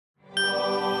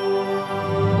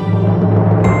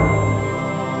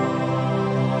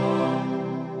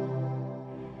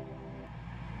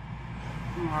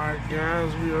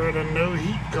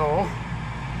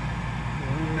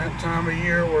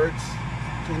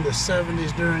in the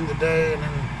 70s during the day, and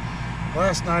then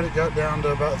last night it got down to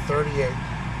about 38.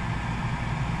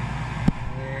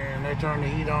 And they turned the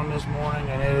heat on this morning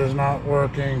and it is not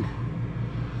working.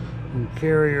 And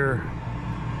Carrier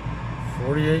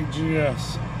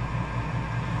 48GS.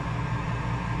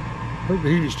 Hope the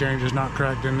heat exchanger is not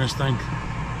cracked in this thing.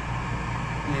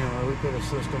 Anyway, we put a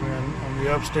system in on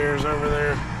the upstairs over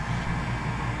there.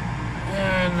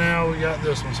 And now we got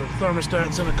this one. So the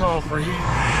thermostat's in a call for heat.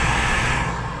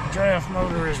 Draft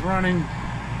motor is running.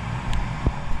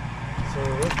 So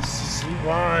let's see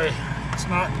why it's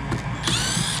not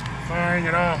firing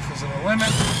it off. Is it a limit?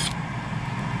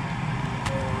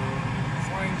 Or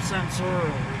flame sensor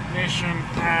or ignition?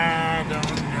 I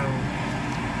don't know.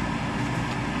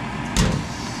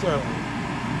 So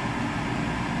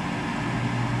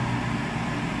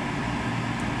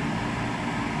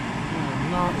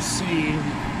I'm not seeing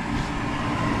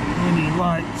any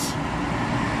lights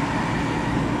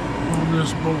on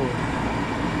this board.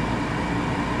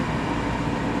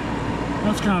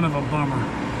 That's kind of a bummer.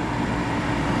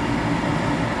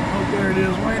 Oh, there it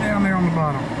is, way down there on the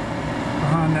bottom,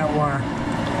 behind that wire.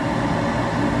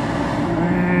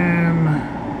 And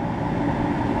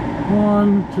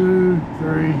 1, 2,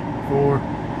 3, 4,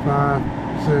 5,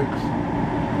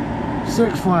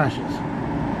 6 flashes.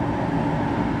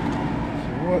 So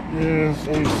what is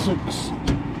a 6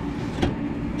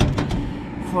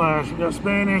 flash? We got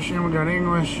Spanish and we got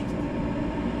English.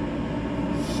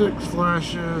 6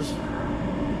 flashes.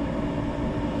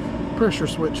 Pressure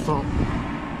switch fault.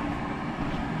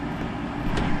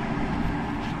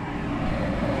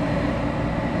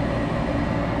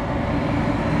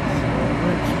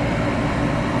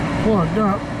 Plugged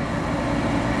up,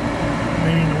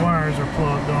 meaning the wires are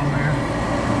plugged on there.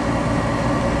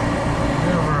 We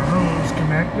have our hose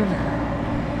connected,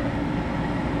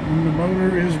 and the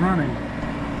motor is running.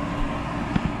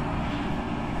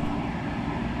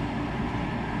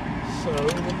 So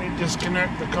let me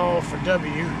disconnect the call for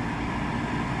W.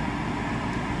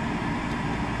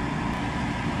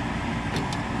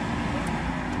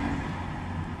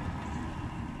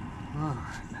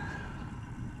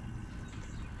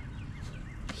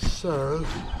 So,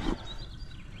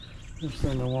 this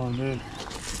thing I want to do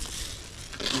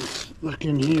is look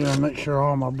in here and make sure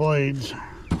all my blades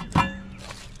are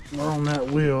on that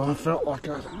wheel. I felt like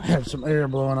I had some air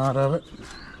blowing out of it.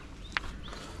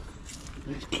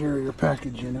 These Carrier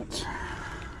package units.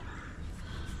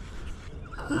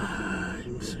 You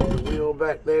can see the wheel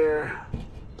back there.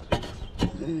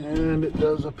 And it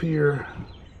does appear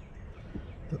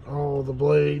that all the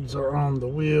blades are on the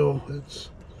wheel. It's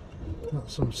got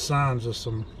some signs of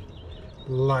some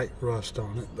light rust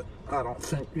on it, but I don't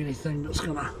think anything that's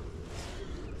gonna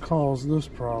cause this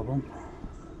problem.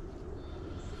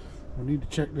 We need to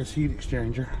check this heat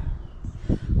exchanger.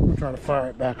 I'm gonna try to fire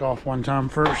it back off one time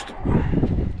first,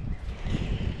 and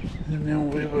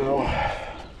then we will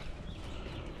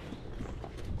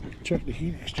check the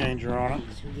heat exchanger on it.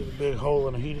 So we get a big hole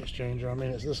in the heat exchanger. I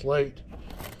mean, it's this late.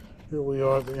 Here we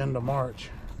are at the end of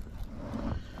March.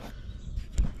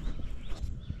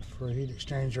 For a heat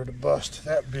exchanger to bust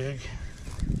that big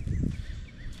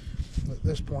at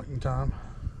this point in time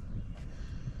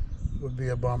would be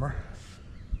a bummer.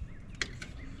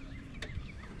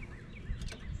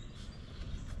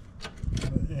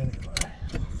 But anyway,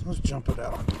 let's jump it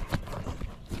out.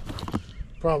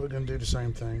 Probably gonna do the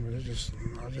same thing, but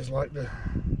I just like to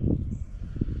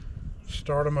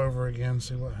start them over again,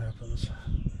 see what happens.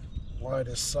 Light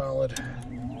is solid.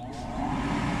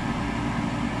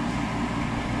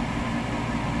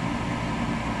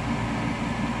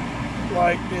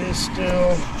 Light is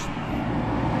still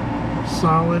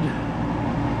solid.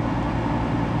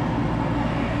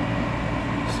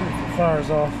 Let's see if it fires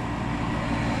off.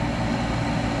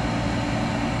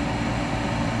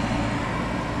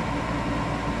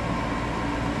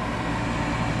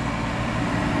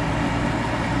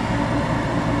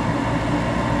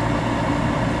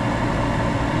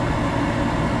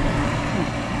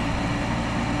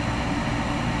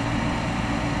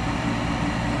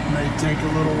 Take a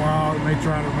little while. It may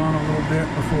try to run a little bit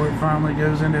before it finally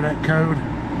goes into that code.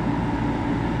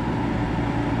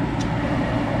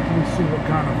 Let's see what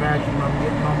kind of vacuum I'm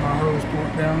getting on my hose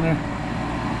port down there.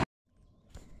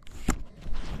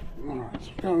 Alright,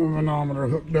 so I've got my manometer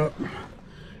hooked up.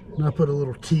 And I put a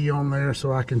little T on there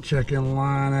so I can check in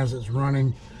line as it's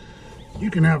running. You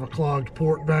can have a clogged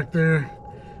port back there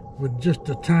with just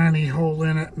a tiny hole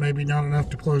in it, maybe not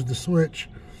enough to close the switch,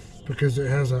 because it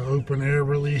has an open air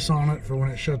release on it for when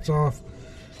it shuts off.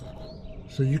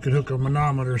 So you could hook a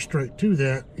manometer straight to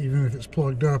that, even if it's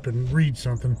plugged up, and read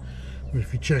something. But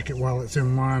if you check it while it's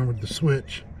in line with the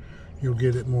switch, you'll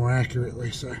get it more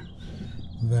accurately. So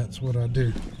that's what I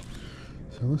do.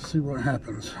 So let's see what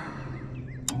happens.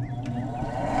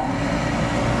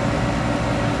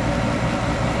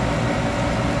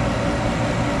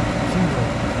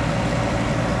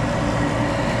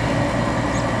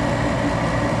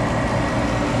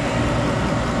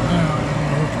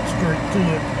 To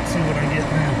it, see what I get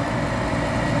now.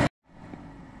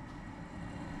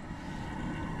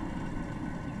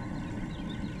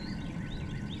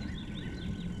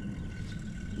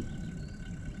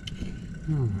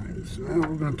 Alright, so now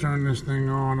we're going to turn this thing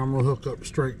on. I'm going to hook up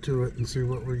straight to it and see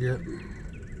what we get.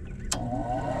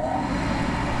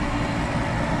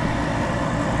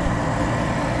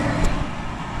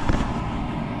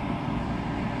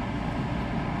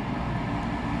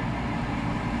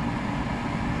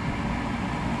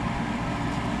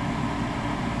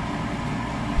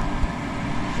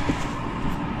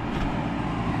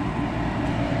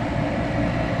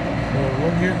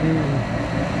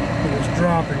 It's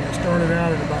dropping. It started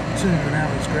out at about 2, and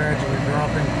now it's gradually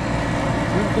dropping.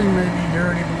 Everything may be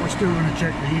dirty, but we're still going to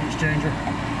check the heat exchanger.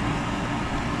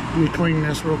 Let me clean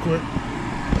this real quick.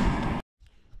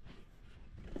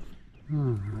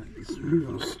 Alright, so we're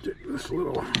going to stick this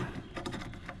little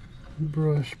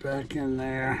brush back in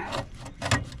there.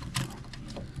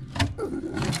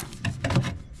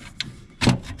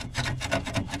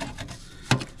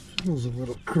 Feels a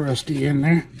little crusty in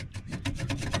there.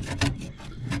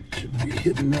 Should be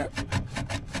hitting that.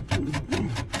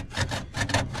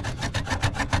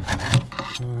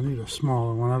 I need a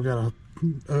smaller one. I've got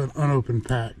an unopened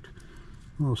packed,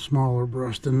 a little smaller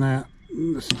brush than that.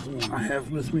 This is the one I have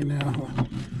with me now.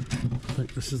 I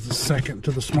think this is the second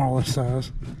to the smallest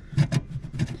size.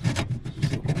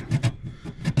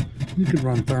 So you could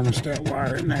run thermostat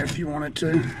wire in there if you wanted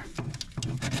to.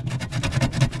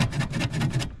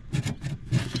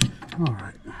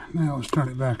 Alright, now let's turn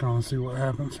it back on and see what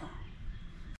happens.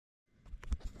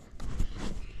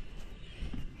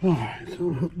 Alright, so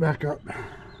we'll hook back up.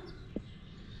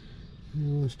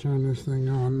 And let's turn this thing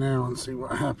on now and see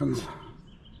what happens.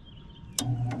 There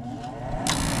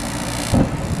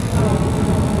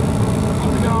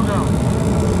we go.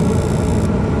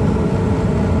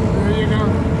 There you go.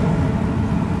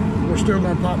 We're still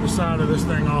going to pop the side of this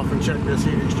thing off and check this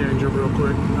heat exchanger real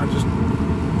quick.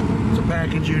 It's a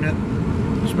package unit,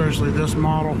 especially this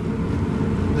model,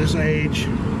 this age.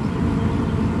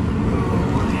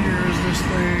 What year is this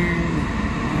thing?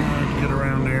 I can get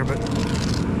around there, but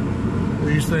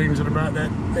these things at about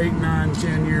that 8, 9,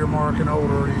 10 year mark and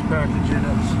older, these package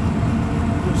units.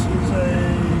 This is a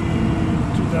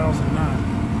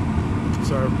 2009.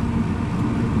 So,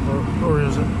 or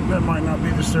is it? That might not be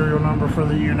the serial number for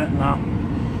the unit. No,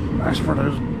 that's for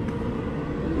those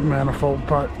manifold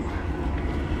part.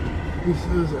 This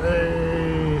is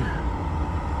a,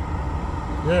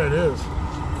 yeah, it is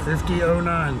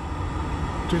 5009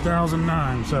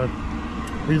 2009. So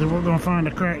either we're going to find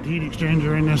a cracked heat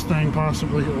exchanger in this thing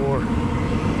possibly, or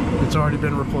it's already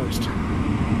been replaced.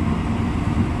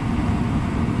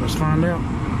 Let's find out.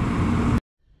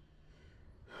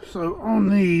 So on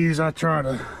these, I try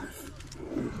to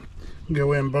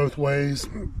go in both ways.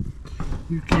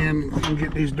 You can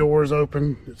get these doors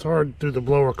open. It's hard through the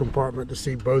blower compartment to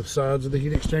see both sides of the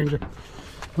heat exchanger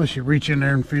unless you reach in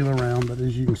there and feel around. But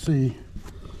as you can see,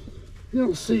 you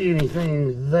don't see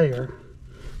anything there.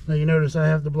 Now you notice I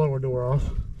have the blower door off.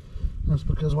 That's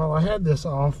because while I had this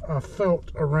off, I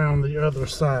felt around the other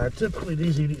side. Typically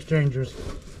these heat exchangers,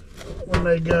 when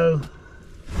they go,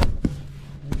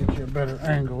 let me get you a better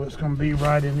angle, it's going to be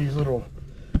right in these little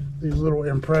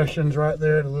impressions right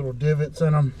there, the little divots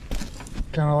in them.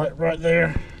 Kind of like right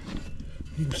there,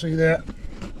 you can see that,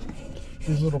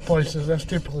 these little places, that's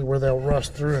typically where they'll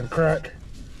rust through and crack.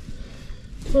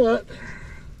 But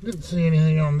didn't see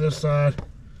anything on this side.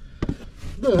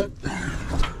 But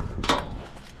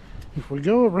if we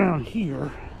go around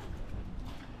here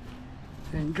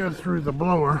and go through the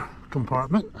blower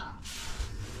compartment,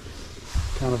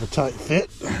 kind of a tight fit,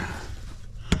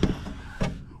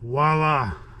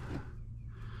 voila,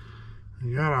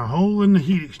 you got a hole in the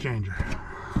heat exchanger.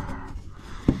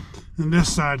 And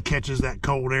this side catches that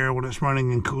cold air when it's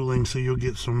running and cooling, so you'll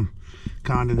get some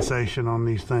condensation on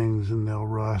these things and they'll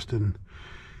rust and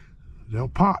they'll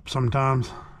pop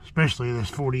sometimes, especially this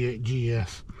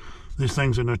 48GS. These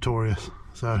things are notorious.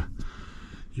 So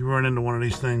you run into one of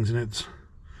these things and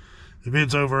if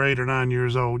it's over 8 or 9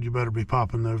 years old, you better be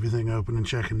popping everything open and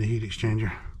checking the heat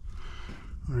exchanger,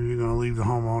 or you're going to leave the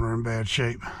homeowner in bad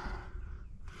shape.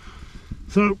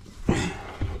 So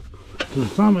to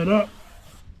sum it up,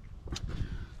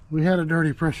 we had a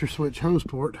dirty pressure switch hose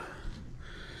port.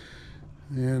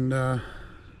 And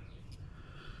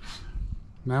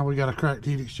now we got a cracked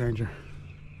heat exchanger.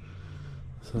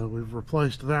 So we've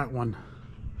replaced that one.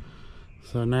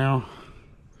 So now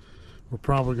we're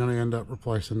probably going to end up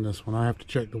replacing this one. I have to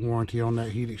check the warranty on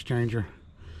that heat exchanger.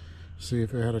 See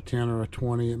if it had a 10 or a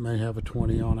 20. It may have a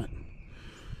 20 on it.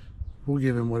 We'll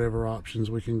give him whatever options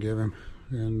we can give him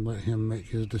and let him make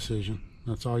his decision.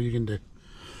 That's all you can do.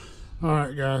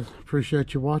 Alright guys,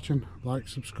 appreciate you watching. Like,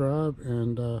 subscribe,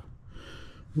 and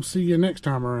we'll see you next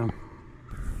time around.